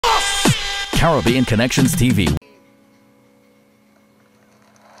Caribbean Connections TV.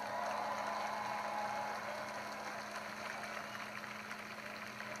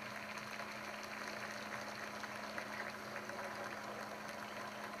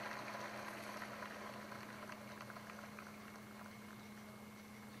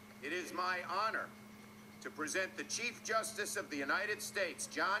 It is my honor to present the Chief Justice of the United States,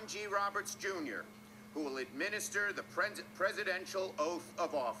 John G. Roberts, Jr., who will administer the presidential oath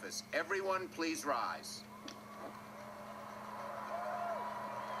of office. Everyone, please rise.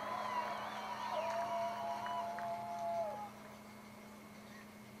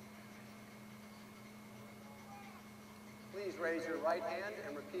 Please raise your right hand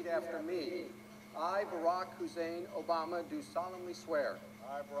and repeat after me. I, Barack Hussein Obama, do solemnly swear.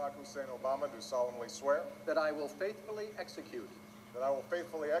 I, Barack Hussein Obama, do solemnly swear that I will faithfully execute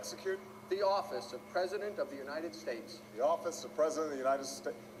the office of President of the United States the office of President of the United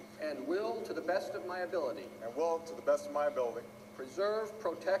States and will, to the best of my ability, preserve,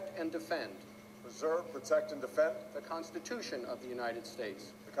 protect, and defend the Constitution of the United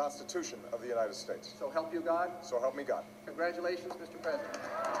States. the Constitution of the United States. So help you God. So help me God. Congratulations, Mr. President.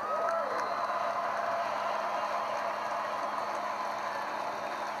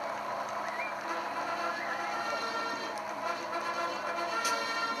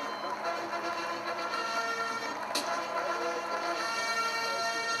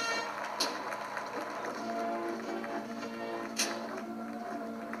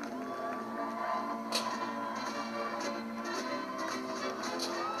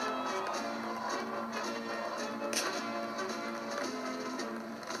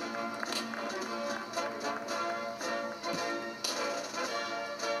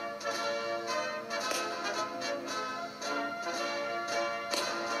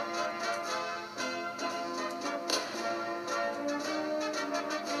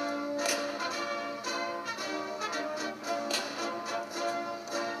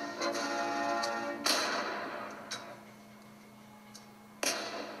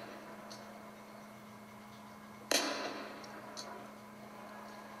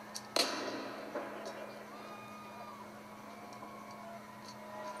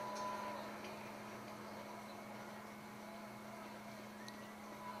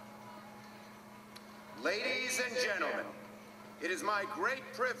 Ladies and gentlemen, it is my great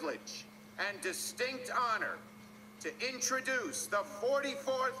privilege and distinct honor to introduce the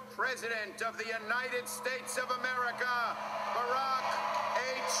 44th President of the United States of America, Barack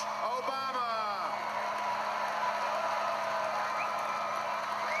H. Obama.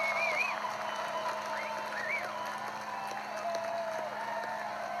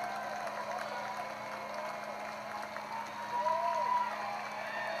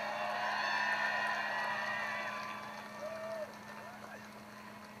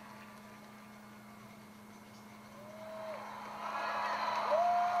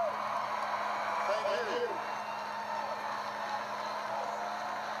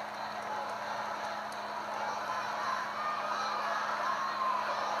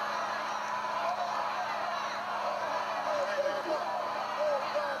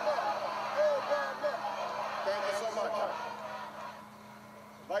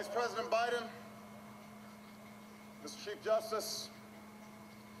 Vice President Biden, Mr. Chief Justice,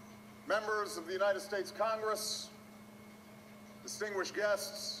 members of the United States Congress, distinguished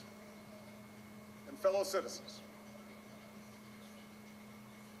guests, and fellow citizens.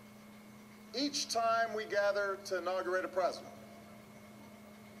 Each time we gather to inaugurate a president,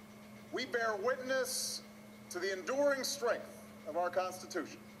 we bear witness to the enduring strength of our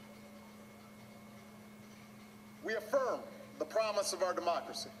Constitution. We affirm the promise of our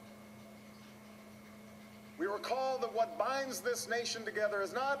democracy. We recall that what binds this nation together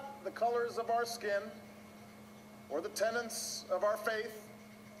is not the colors of our skin, or the tenets of our faith,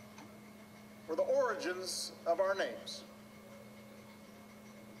 or the origins of our names.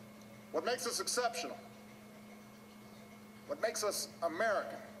 What makes us exceptional, what makes us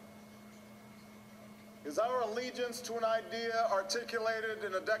American, is our allegiance to an idea articulated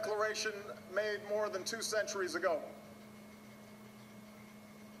in a declaration made more than 2 centuries ago.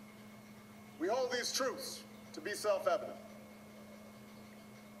 We hold these truths to be self-evident,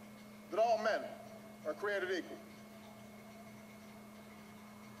 that all men are created equal,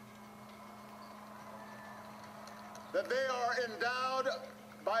 that they are endowed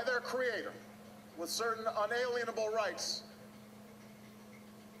by their Creator with certain unalienable rights,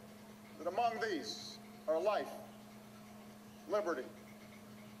 that among these are life, liberty,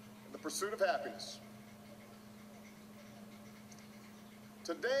 and the pursuit of happiness.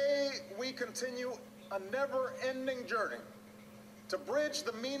 Today, we continue a never-ending journey to bridge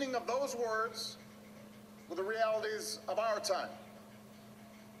the meaning of those words with the realities of our time.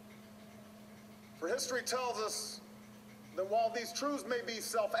 For history tells us that while these truths may be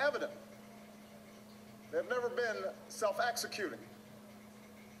self-evident, they've never been self-executing.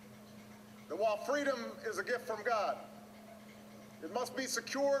 That while freedom is a gift from God, it must be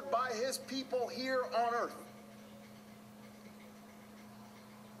secured by his people here on earth.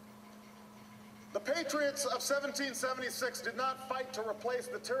 The patriots of 1776 did not fight to replace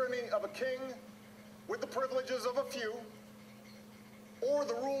the tyranny of a king with the privileges of a few or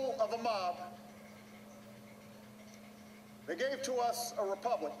the rule of a mob. They gave to us a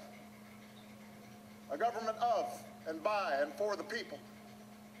republic, a government of and by and for the people,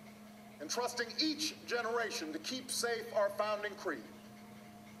 entrusting each generation to keep safe our founding creed.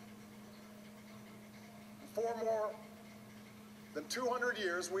 For more than 200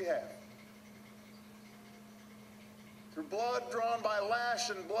 years we have. Through blood drawn by lash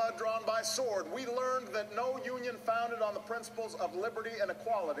and blood drawn by sword, we learned that no union founded on the principles of liberty and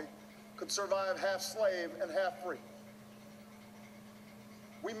equality could survive half slave and half free.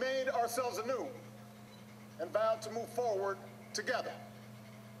 We made ourselves anew and vowed to move forward together.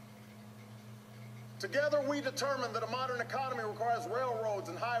 Together we determined that a modern economy requires railroads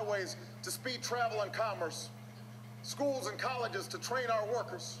and highways to speed travel and commerce, schools and colleges to train our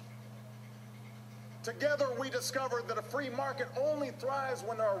workers. Together we discovered that a free market only thrives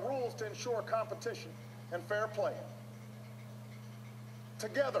when there are rules to ensure competition and fair play.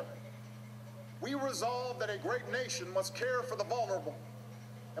 Together we resolved that a great nation must care for the vulnerable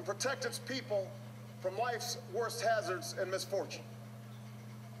and protect its people from life's worst hazards and misfortune.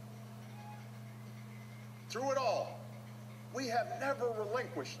 Through it all, we have never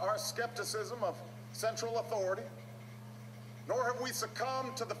relinquished our skepticism of central authority, nor have we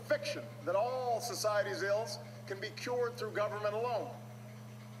succumbed to the fiction that all society's ills can be cured through government alone.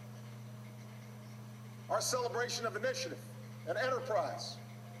 Our celebration of initiative and enterprise,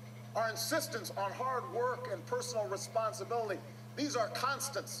 our insistence on hard work and personal responsibility, these are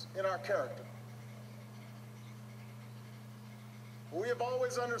constants in our character. We have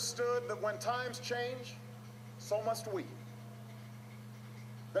always understood that when times change, so must we.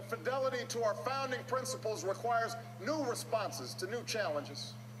 That fidelity to our founding principles requires new responses to new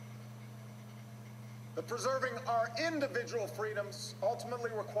challenges. That preserving our individual freedoms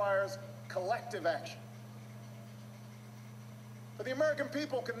ultimately requires collective action. For the American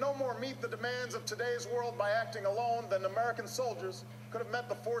people can no more meet the demands of today's world by acting alone than American soldiers could have met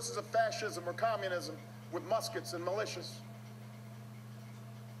the forces of fascism or communism with muskets and militias.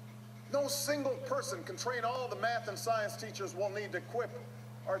 No single person can train all the math and science teachers we'll need to equip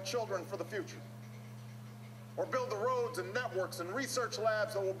our children for the future, or build the roads and networks and research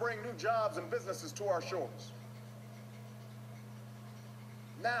labs that will bring new jobs and businesses to our shores.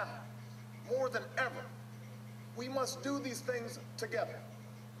 Now, more than ever, we must do these things together,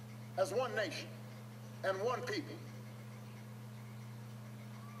 as one nation and one people.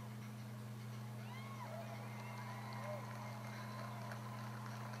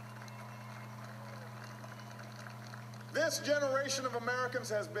 This generation of Americans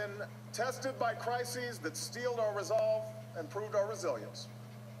has been tested by crises that steeled our resolve and proved our resilience.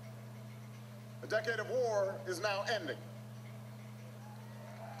 The decade of war is now ending.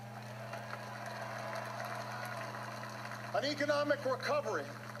 An economic recovery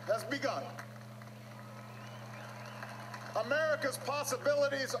has begun. America's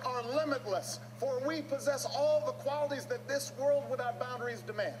possibilities are limitless, for we possess all the qualities that this world without boundaries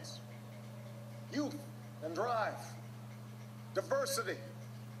demands. Youth and drive, diversity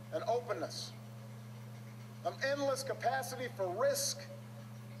and openness, an endless capacity for risk,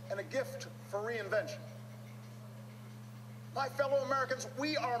 and a gift for reinvention. My fellow Americans,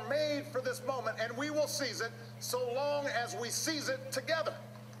 we are made for this moment, and we will seize it so long as we seize it together.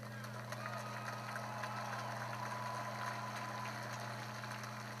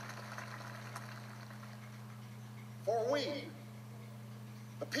 For we,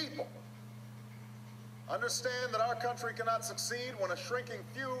 the people, understand that our country cannot succeed when a shrinking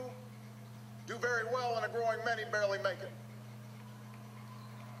few do very well and a growing many barely make it.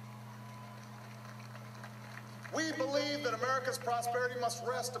 We believe that America's prosperity must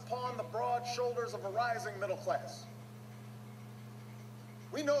rest upon the broad shoulders of a rising middle class.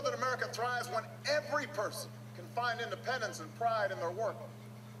 We know that America thrives when every person can find independence and pride in their work,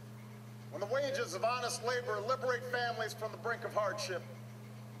 when the wages of honest labor liberate families from the brink of hardship.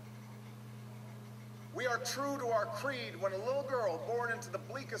 We are true to our creed when a little girl born into the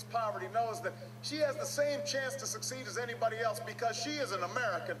bleakest poverty knows that she has the same chance to succeed as anybody else because she is an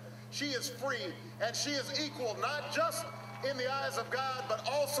American, she is free, and she is equal not just in the eyes of God, but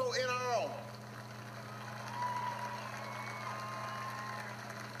also in our own.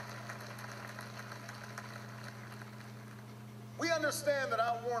 We understand that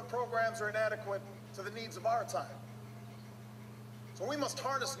outworn programs are inadequate to the needs of our time. So we must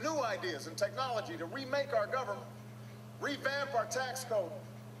harness new ideas and technology to remake our government, revamp our tax code,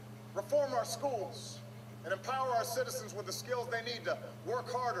 reform our schools, and empower our citizens with the skills they need to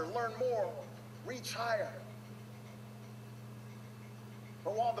work harder, learn more, reach higher.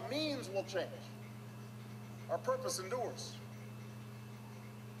 But while the means will change, our purpose endures.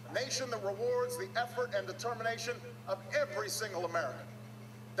 A nation that rewards the effort and determination of every single American.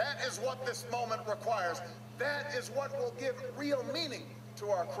 That is what this moment requires. That is what will give real meaning to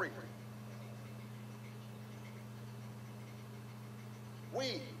our creed.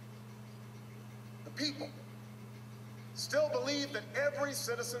 We, the people, still believe that every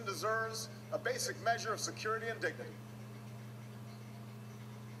citizen deserves a basic measure of security and dignity.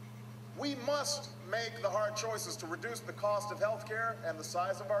 We must make the hard choices to reduce the cost of health care and the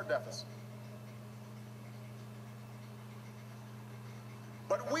size of our deficit.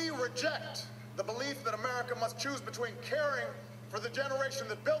 But we reject the belief that America must choose between caring for the generation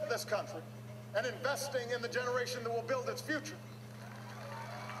that built this country and investing in the generation that will build its future.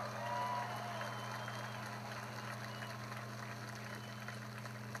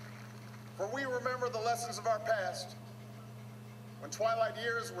 For we remember the lessons of our past, when twilight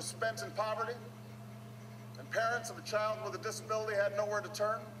years were spent in poverty and parents of a child with a disability had nowhere to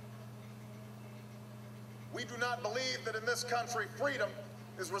turn. We do not believe that in this country freedom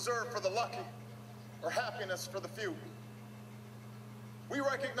is reserved for the lucky or happiness for the few. We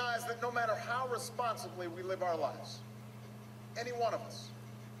recognize that no matter how responsibly we live our lives, any one of us,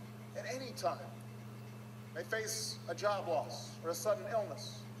 at any time, may face a job loss or a sudden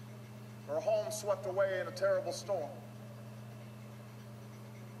illness or a home swept away in a terrible storm.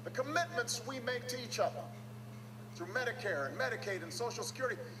 The commitments we make to each other through Medicare and Medicaid and Social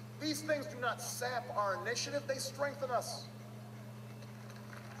Security, these things do not sap our initiative, they strengthen us.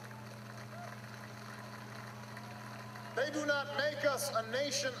 They do not make us a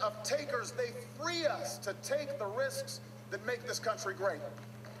nation of takers, they free us to take the risks that make this country great.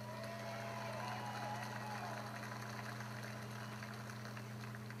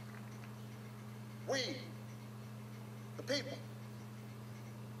 We, the people,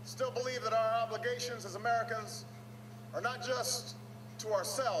 still believe that our obligations as Americans are not just to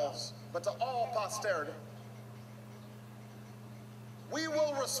ourselves, but to all posterity. We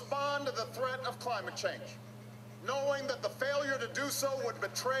will respond to the threat of climate change, knowing that the failure to do so would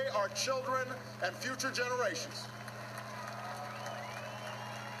betray our children and future generations.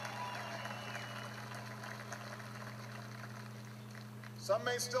 Some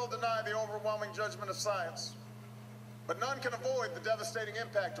may still deny the overwhelming judgment of science, but none can avoid the devastating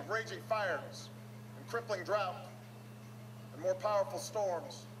impact of raging fires and crippling drought and more powerful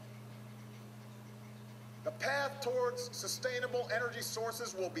storms. The path towards sustainable energy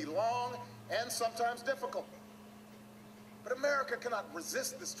sources will be long and sometimes difficult. But America cannot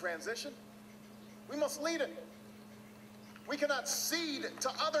resist this transition. We must lead it. We cannot cede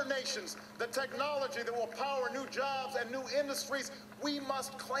to other nations the technology that will power new jobs and new industries. We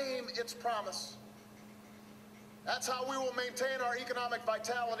must claim its promise. That's how we will maintain our economic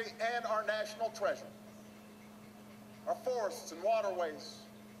vitality and our national treasure. Our forests and waterways,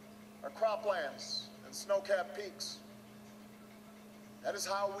 our croplands and snow-capped peaks. That is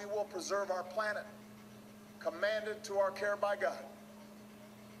how we will preserve our planet, commanded to our care by God.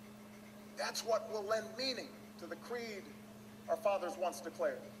 That's what will lend meaning to the creed our fathers once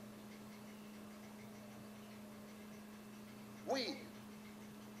declared. We,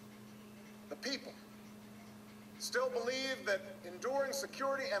 the people, still believe that enduring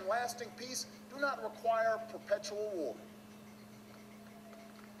security and lasting peace do not require perpetual war.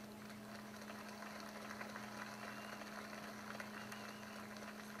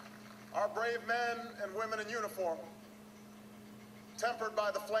 Our brave men and women in uniform, tempered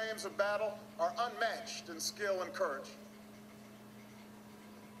by the flames of battle, are unmatched in skill and courage.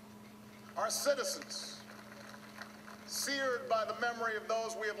 Our citizens, seared by the memory of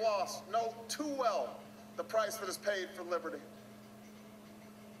those we have lost, know too well the price that is paid for liberty.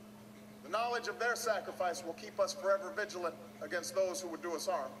 The knowledge of their sacrifice will keep us forever vigilant against those who would do us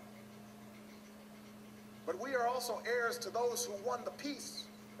harm. But we are also heirs to those who won the peace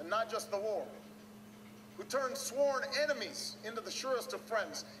and not just the war, who turned sworn enemies into the surest of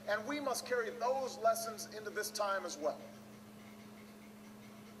friends, and we must carry those lessons into this time as well.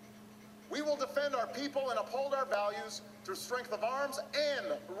 We will defend our people and uphold our values through strength of arms and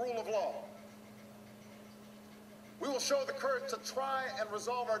the rule of law. We will show the courage to try and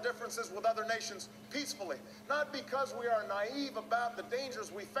resolve our differences with other nations peacefully, not because we are naive about the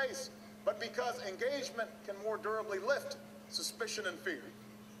dangers we face, but because engagement can more durably lift suspicion and fear.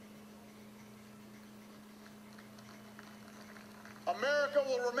 America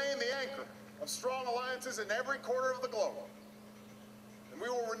will remain the anchor of strong alliances in every corner of the globe. And we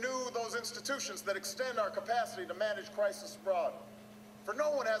will renew those institutions that extend our capacity to manage crisis abroad. For no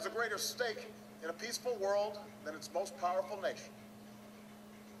one has a greater stake in a peaceful world than its most powerful nation.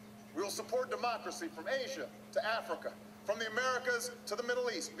 We will support democracy from Asia to Africa, from the Americas to the Middle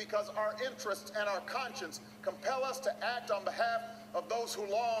East, because our interests and our conscience compel us to act on behalf of those who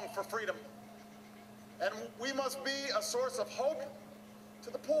long for freedom. And we must be a source of hope to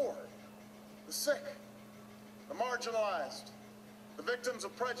the poor, the sick, the marginalized, the victims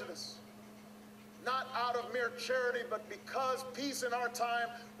of prejudice, not out of mere charity, but because peace in our time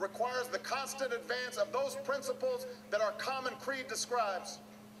requires the constant advance of those principles that our common creed describes: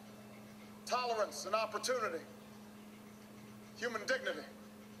 tolerance and opportunity, human dignity,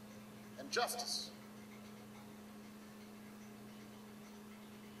 and justice.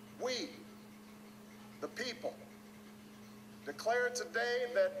 We, the people, declare today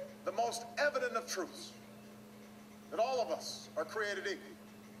that the most evident of truths, that all of us are created equal,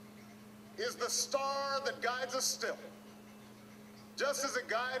 is the star that guides us still. Just as it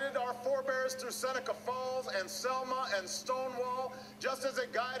guided our forebears through Seneca Falls and Selma and Stonewall, just as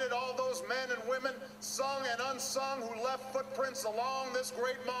it guided all those men and women, sung and unsung, who left footprints along this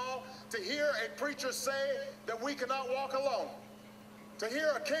great mall, to hear a preacher say that we cannot walk alone, to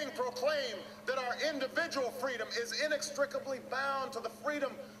hear a king proclaim that our individual freedom is inextricably bound to the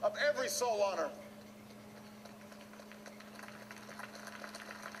freedom of every soul on earth.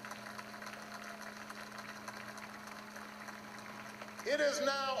 It is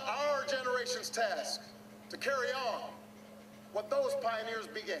now our generation's task to carry on what those pioneers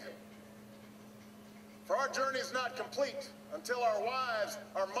began. For our journey is not complete until our wives,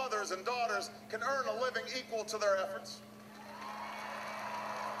 our mothers, and daughters can earn a living equal to their efforts.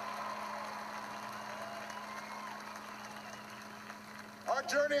 Our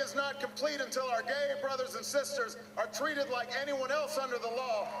journey is not complete until our gay brothers and sisters are treated like anyone else under the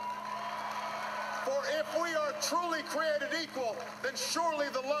law. For if we are truly created equal, then surely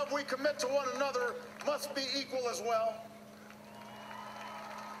the love we commit to one another must be equal as well.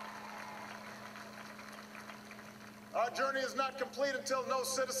 Our journey is not complete until no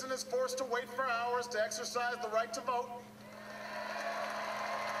citizen is forced to wait for hours to exercise the right to vote.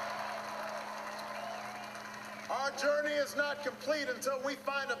 Our journey is not complete until we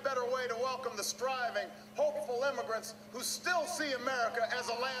find a better way to welcome the striving, hopeful immigrants who still see America as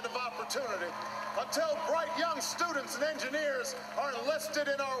a land of opportunity, until bright young students and engineers are enlisted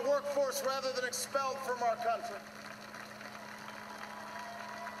in our workforce rather than expelled from our country.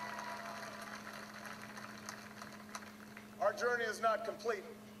 Our journey is not complete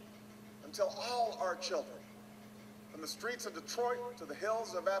until all our children, from the streets of Detroit to the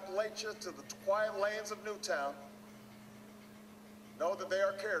hills of Appalachia to the quiet lanes of Newtown, know that they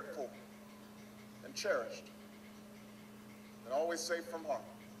are cared for and cherished and always safe from harm.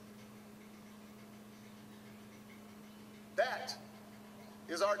 That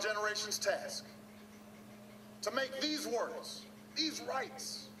is our generation's task, to make these words, these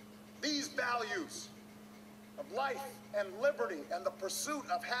rights, these values of life and liberty and the pursuit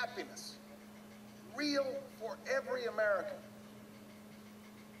of happiness real for every American.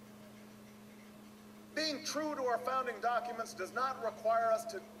 Being true to our founding documents does not require us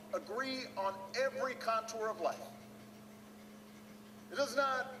to agree on every contour of life. It does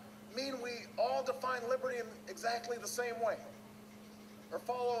not mean we all define liberty in exactly the same way or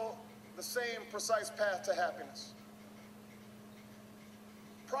follow the same precise path to happiness.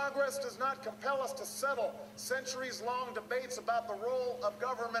 Progress does not compel us to settle centuries-long debates about the role of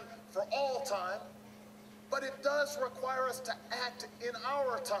government for all time, but it does require us to act in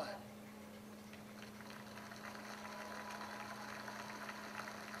our time.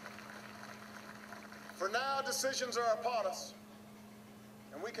 For now, decisions are upon us,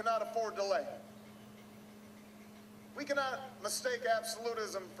 and we cannot afford delay. We cannot mistake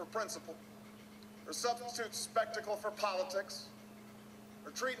absolutism for principle, or substitute spectacle for politics,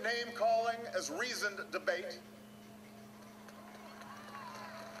 or treat name-calling as reasoned debate.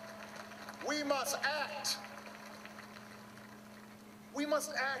 We must act. We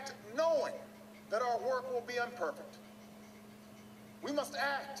must act knowing that our work will be imperfect. We must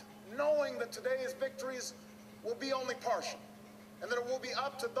act knowing that today's victories will be only partial, and that it will be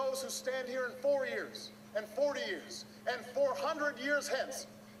up to those who stand here in 4 years, and 40 years, and 400 years hence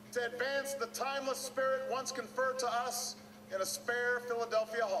to advance the timeless spirit once conferred to us in a spare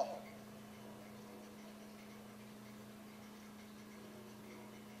Philadelphia hall.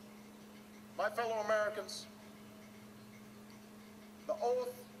 My fellow Americans, the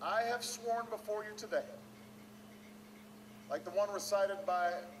oath I have sworn before you today, like the one recited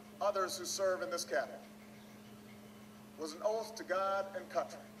by others who serve in this cabinet, was an oath to God and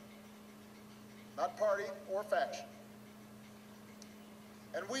country, not party or faction.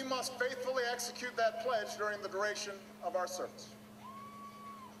 And we must faithfully execute that pledge during the duration of our service.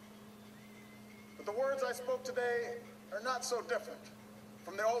 But the words I spoke today are not so different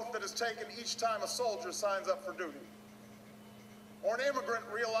from the oath that is taken each time a soldier signs up for duty, or an immigrant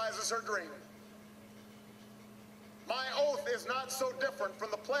realizes her dream. My oath is not so different from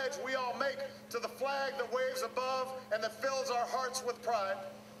the pledge we all make to the flag that waves above and that fills our hearts with pride.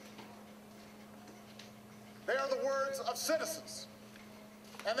 They are the words of citizens,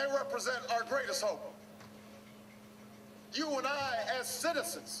 and they represent our greatest hope. You and I, as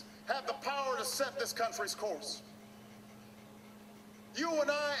citizens, have the power to set this country's course. You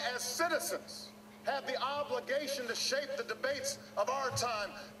and I, as citizens, have the obligation to shape the debates of our time,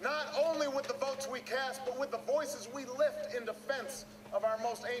 not only with the votes we cast, but with the voices we lift in defense of our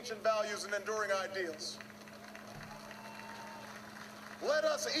most ancient values and enduring ideals. Let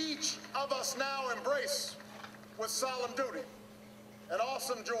us, each of us now, embrace with solemn duty and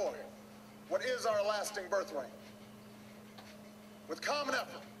awesome joy what is our lasting birthright. With common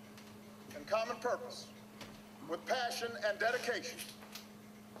effort and common purpose, with passion and dedication,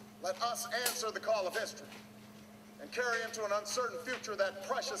 let us answer the call of history and carry into an uncertain future that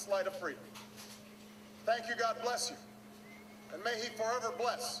precious light of freedom. Thank you, God bless you, and may He forever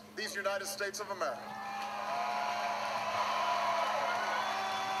bless these United States of America.